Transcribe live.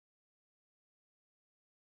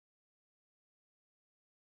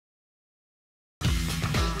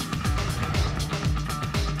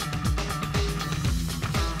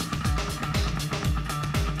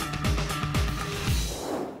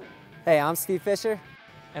Hey, I'm Steve Fisher.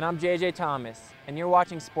 And I'm JJ Thomas, and you're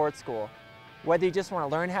watching Sportskool. Whether you just want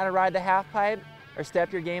to learn how to ride the halfpipe or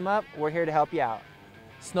step your game up, we're here to help you out.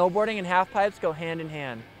 Snowboarding and halfpipes go hand in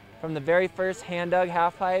hand, from the very first hand-dug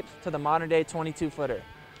halfpipes to the modern-day 22-footer.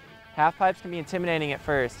 Halfpipes can be intimidating at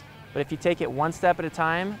first, but if you take it one step at a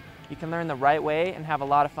time, you can learn the right way and have a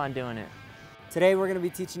lot of fun doing it. Today we're going to be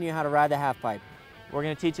teaching you how to ride the halfpipe. We're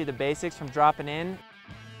going to teach you the basics from dropping in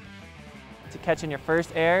to catching your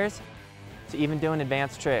first airs to even doing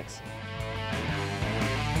advanced tricks.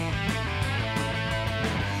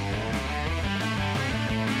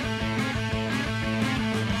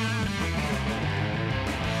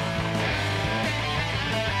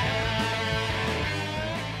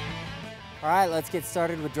 All right, let's get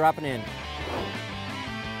started with dropping in.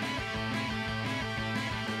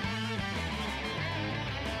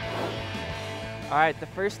 All right, the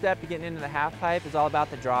first step to getting into the halfpipe is all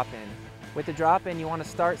about the drop-in. With the drop-in, you want to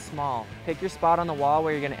start small. Pick your spot on the wall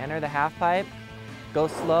where you're going to enter the halfpipe, go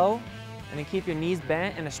slow, and then keep your knees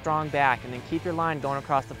bent and a strong back, and then keep your line going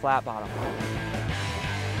across the flat bottom.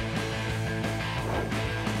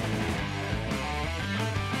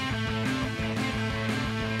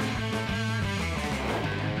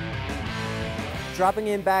 Dropping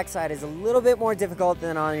in backside is a little bit more difficult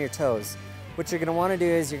than on your toes. What you're going to want to do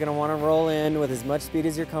is you're going to want to roll in with as much speed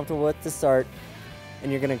as you're comfortable with to start, and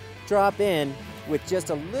you're going to drop in with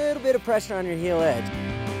just a little bit of pressure on your heel edge.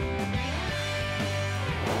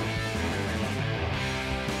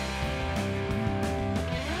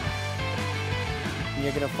 And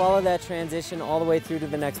you're going to follow that transition all the way through to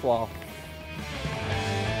the next wall.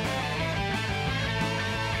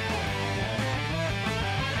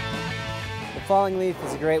 The falling leaf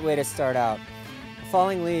is a great way to start out. The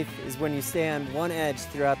falling leaf is when you stay on one edge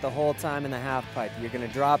throughout the whole time in the halfpipe. You're going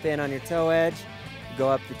to drop in on your toe edge, go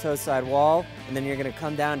up the toe side wall, and then you're going to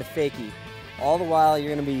come down to fakie. All the while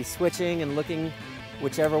you're going to be switching and looking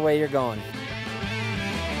whichever way you're going.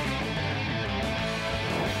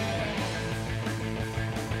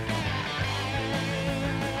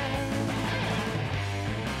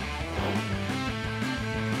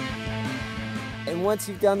 And once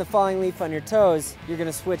you've done the falling leaf on your toes, you're going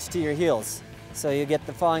to switch to your heels. So you get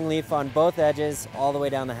the falling leaf on both edges all the way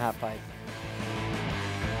down the halfpipe.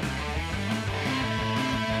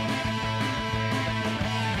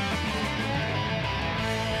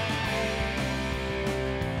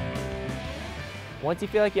 Once you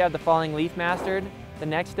feel like you have the falling leaf mastered, the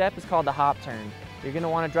next step is called the hop turn. You're going to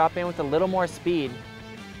want to drop in with a little more speed.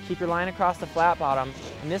 Keep your line across the flat bottom,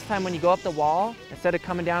 and this time when you go up the wall, instead of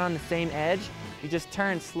coming down on the same edge, you just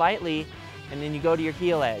turn slightly and then you go to your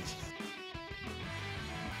heel edge.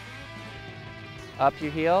 Up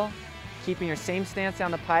your heel, keeping your same stance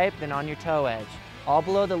down the pipe, then on your toe edge. All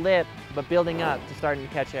below the lip, but building up to starting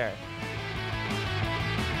to catch air.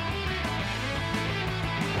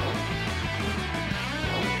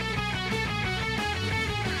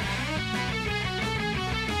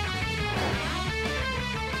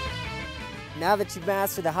 Now that you've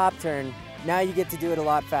mastered the hop turn, now you get to do it a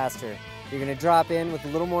lot faster. You're going to drop in with a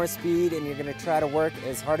little more speed, and you're going to try to work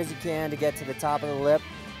as hard as you can to get to the top of the lip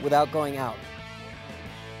without going out.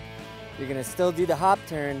 You're going to still do the hop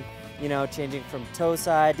turn, you know, changing from toe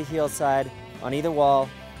side to heel side on either wall,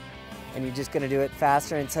 and you're just going to do it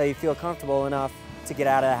faster until you feel comfortable enough to get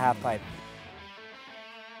out of the halfpipe.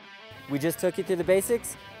 We just took you through the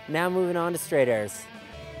basics, now moving on to straight airs.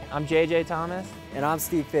 I'm JJ Thomas. And I'm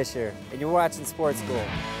Steve Fisher, and you're watching Sportskool.